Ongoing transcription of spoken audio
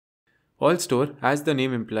AltStore, as the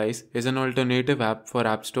name implies, is an alternative app for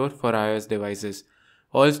App Store for iOS devices.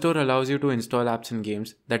 AltStore allows you to install apps and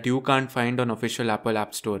games that you can't find on official Apple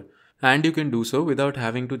App Store, and you can do so without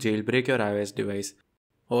having to jailbreak your iOS device.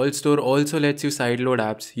 AltStore also lets you sideload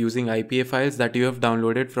apps using IPA files that you have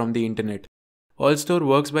downloaded from the internet. AltStore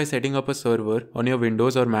works by setting up a server on your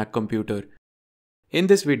Windows or Mac computer. In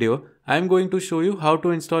this video, I am going to show you how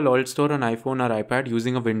to install AltStore on iPhone or iPad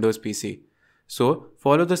using a Windows PC. So,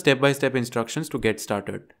 follow the step-by-step instructions to get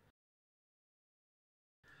started.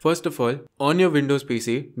 First of all, on your Windows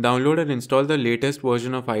PC, download and install the latest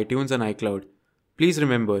version of iTunes and iCloud. Please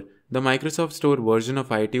remember, the Microsoft Store version of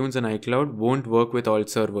iTunes and iCloud won't work with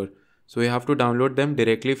AltServer, so you have to download them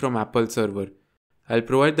directly from Apple server. I'll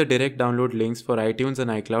provide the direct download links for iTunes and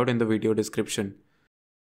iCloud in the video description.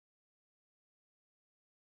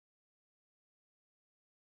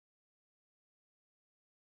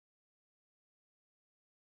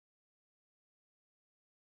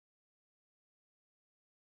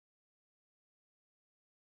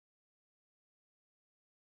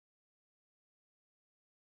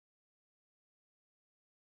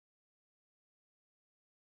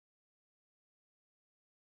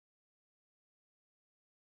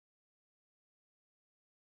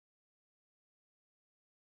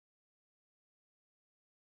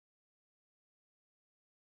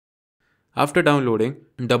 After downloading,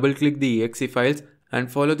 double-click the exe files and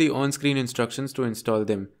follow the on-screen instructions to install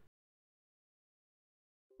them.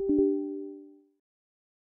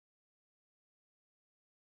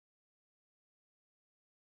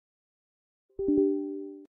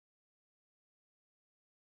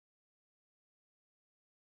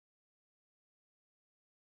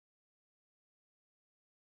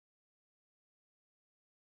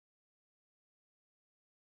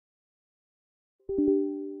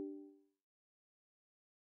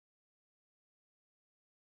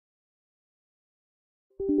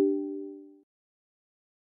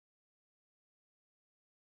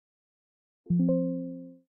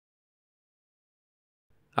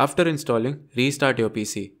 After installing, restart your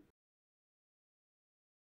PC.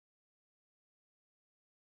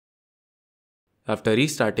 After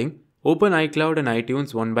restarting, open iCloud and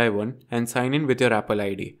iTunes one by one and sign in with your Apple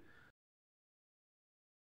ID.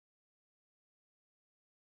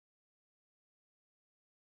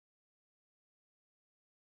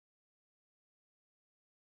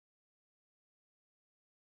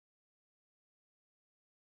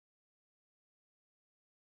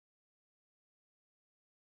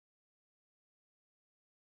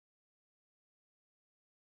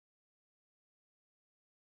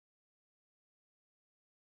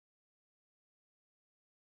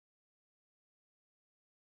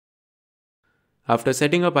 After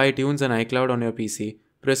setting up iTunes and iCloud on your PC,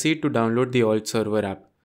 proceed to download the AltServer app.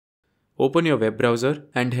 Open your web browser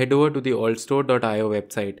and head over to the altstore.io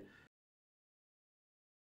website.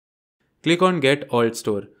 Click on Get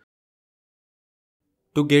AltStore.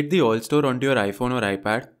 To get the AltStore onto your iPhone or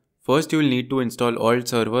iPad, first you will need to install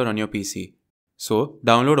AltServer on your PC. So,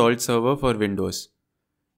 download AltServer for Windows.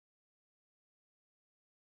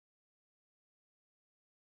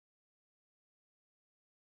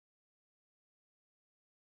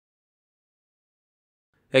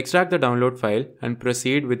 Extract the download file and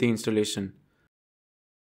proceed with the installation.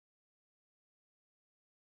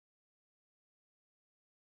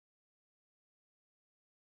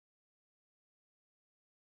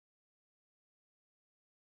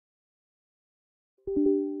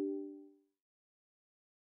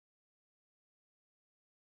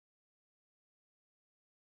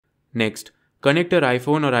 Next, connect your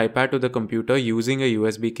iPhone or iPad to the computer using a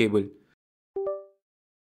USB cable.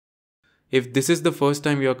 If this is the first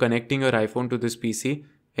time you are connecting your iPhone to this PC,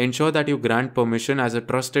 ensure that you grant permission as a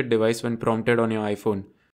trusted device when prompted on your iPhone.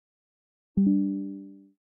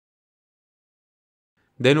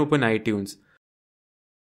 Then open iTunes.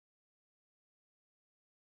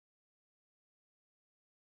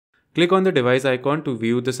 Click on the device icon to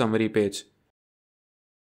view the summary page.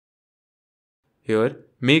 Here,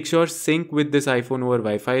 make sure sync with this iPhone over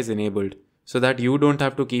Wi-Fi is enabled, so that you don't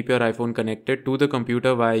have to keep your iPhone connected to the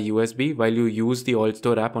computer via USB while you use the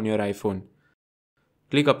AltStore app on your iPhone.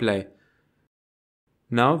 Click Apply.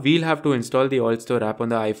 Now we'll have to install the AltStore app on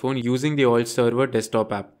the iPhone using the AltServer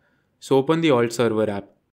desktop app. So open the AltServer app.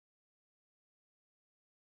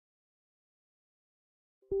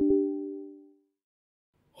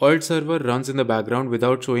 AltServer runs in the background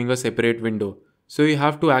without showing a separate window, so you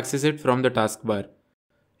have to access it from the taskbar.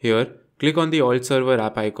 Here, click on the AltServer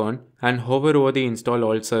app icon and hover over the Install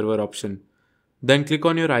AltServer option. Then click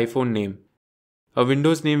on your iPhone name. A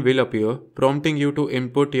Windows name will appear, prompting you to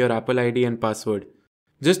input your Apple ID and password.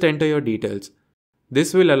 Just enter your details.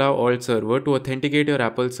 This will allow AltServer to authenticate your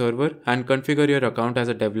Apple server and configure your account as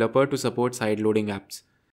a developer to support sideloading apps.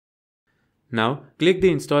 Now, click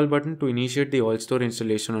the Install button to initiate the AltStore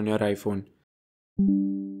installation on your iPhone.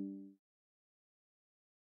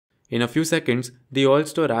 In a few seconds, the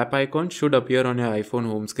AltStore app icon should appear on your iPhone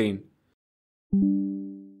home screen.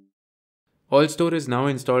 AltStore is now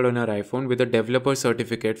installed on your iPhone with a developer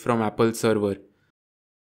certificate from Apple's server.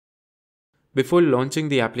 Before launching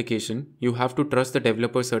the application, you have to trust the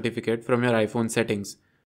developer certificate from your iPhone settings.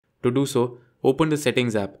 To do so, open the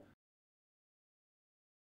Settings app.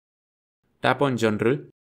 Tap on General,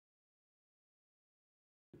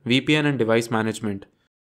 VPN and Device Management.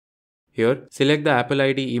 Here, select the Apple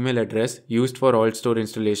ID email address used for AltStore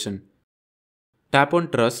installation. Tap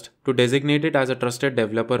on Trust to designate it as a trusted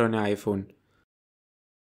developer on your iPhone.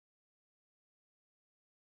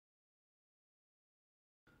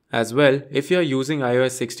 As well, if you are using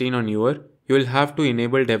iOS 16 or newer, you will have to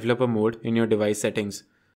enable developer mode in your device settings.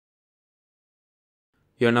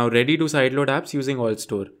 You are now ready to sideload apps using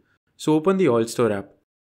AltStore. So open the AltStore app.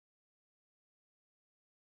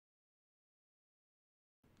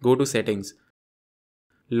 Go to Settings.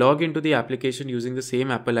 Log into the application using the same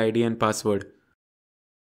Apple ID and password.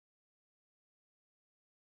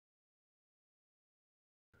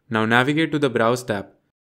 Now navigate to the Browse tab.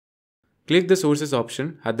 Click the Sources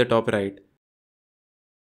option at the top right.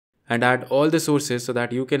 And add all the sources so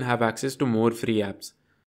that you can have access to more free apps.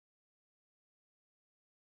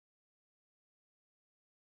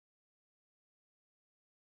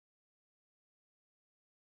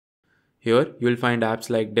 Here, you will find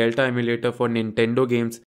apps like Delta Emulator for Nintendo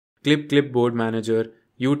games, Clipboard Manager,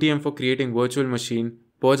 UTM for creating virtual machine,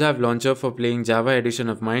 Pojav Launcher for playing Java edition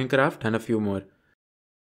of Minecraft, and a few more.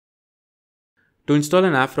 To install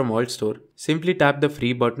an app from AltStore, simply tap the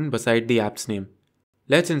Free button beside the app's name.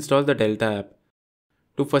 Let's install the Delta app.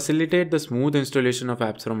 To facilitate the smooth installation of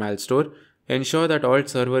apps from AltStore, ensure that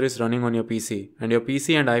AltServer is running on your PC, and your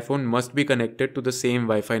PC and iPhone must be connected to the same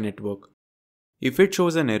Wi-Fi network. If it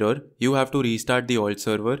shows an error, you have to restart the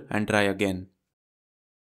AltServer and try again.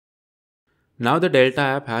 Now the Delta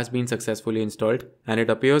app has been successfully installed and it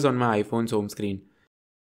appears on my iPhone's home screen.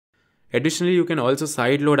 Additionally, you can also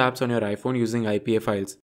sideload apps on your iPhone using IPA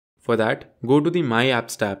files. For that, go to the My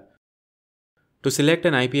Apps tab. To select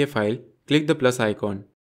an IPA file, click the plus icon.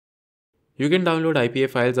 You can download IPA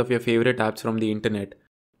files of your favorite apps from the internet.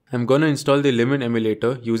 I'm gonna install the Lemon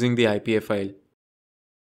emulator using the IPA file.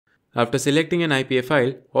 After selecting an IPA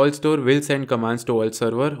file, AltStore will send commands to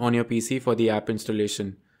AltServer on your PC for the app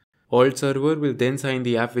installation. AltServer will then sign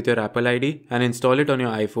the app with your Apple ID and install it on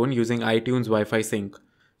your iPhone using iTunes Wi-Fi sync.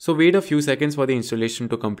 So wait a few seconds for the installation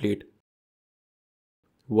to complete.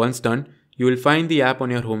 Once done, you will find the app on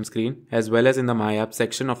your home screen as well as in the My Apps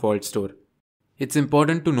section of AltStore. It's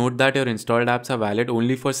important to note that your installed apps are valid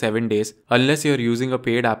only for 7 days unless you're using a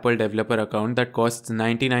paid Apple developer account that costs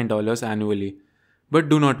 $99 annually. But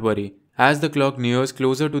do not worry, as the clock nears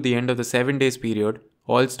closer to the end of the 7 days period,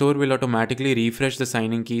 AltStore will automatically refresh the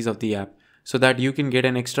signing keys of the app so that you can get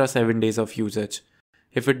an extra 7 days of usage.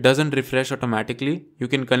 If it doesn't refresh automatically, you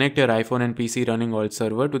can connect your iPhone and PC running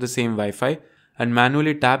AltServer to the same Wi-Fi and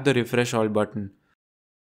manually tap the Refresh All button.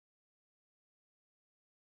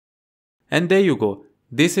 And there you go.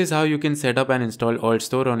 This is how you can set up and install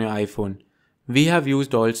AltStore on your iPhone. We have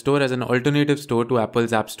used AltStore as an alternative store to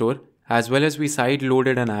Apple's App Store, as well as we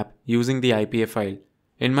side-loaded an app using the IPA file.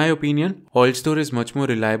 In my opinion, AltStore is much more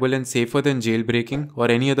reliable and safer than jailbreaking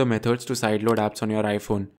or any other methods to sideload apps on your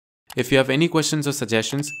iPhone. If you have any questions or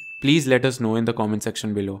suggestions, please let us know in the comment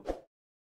section below.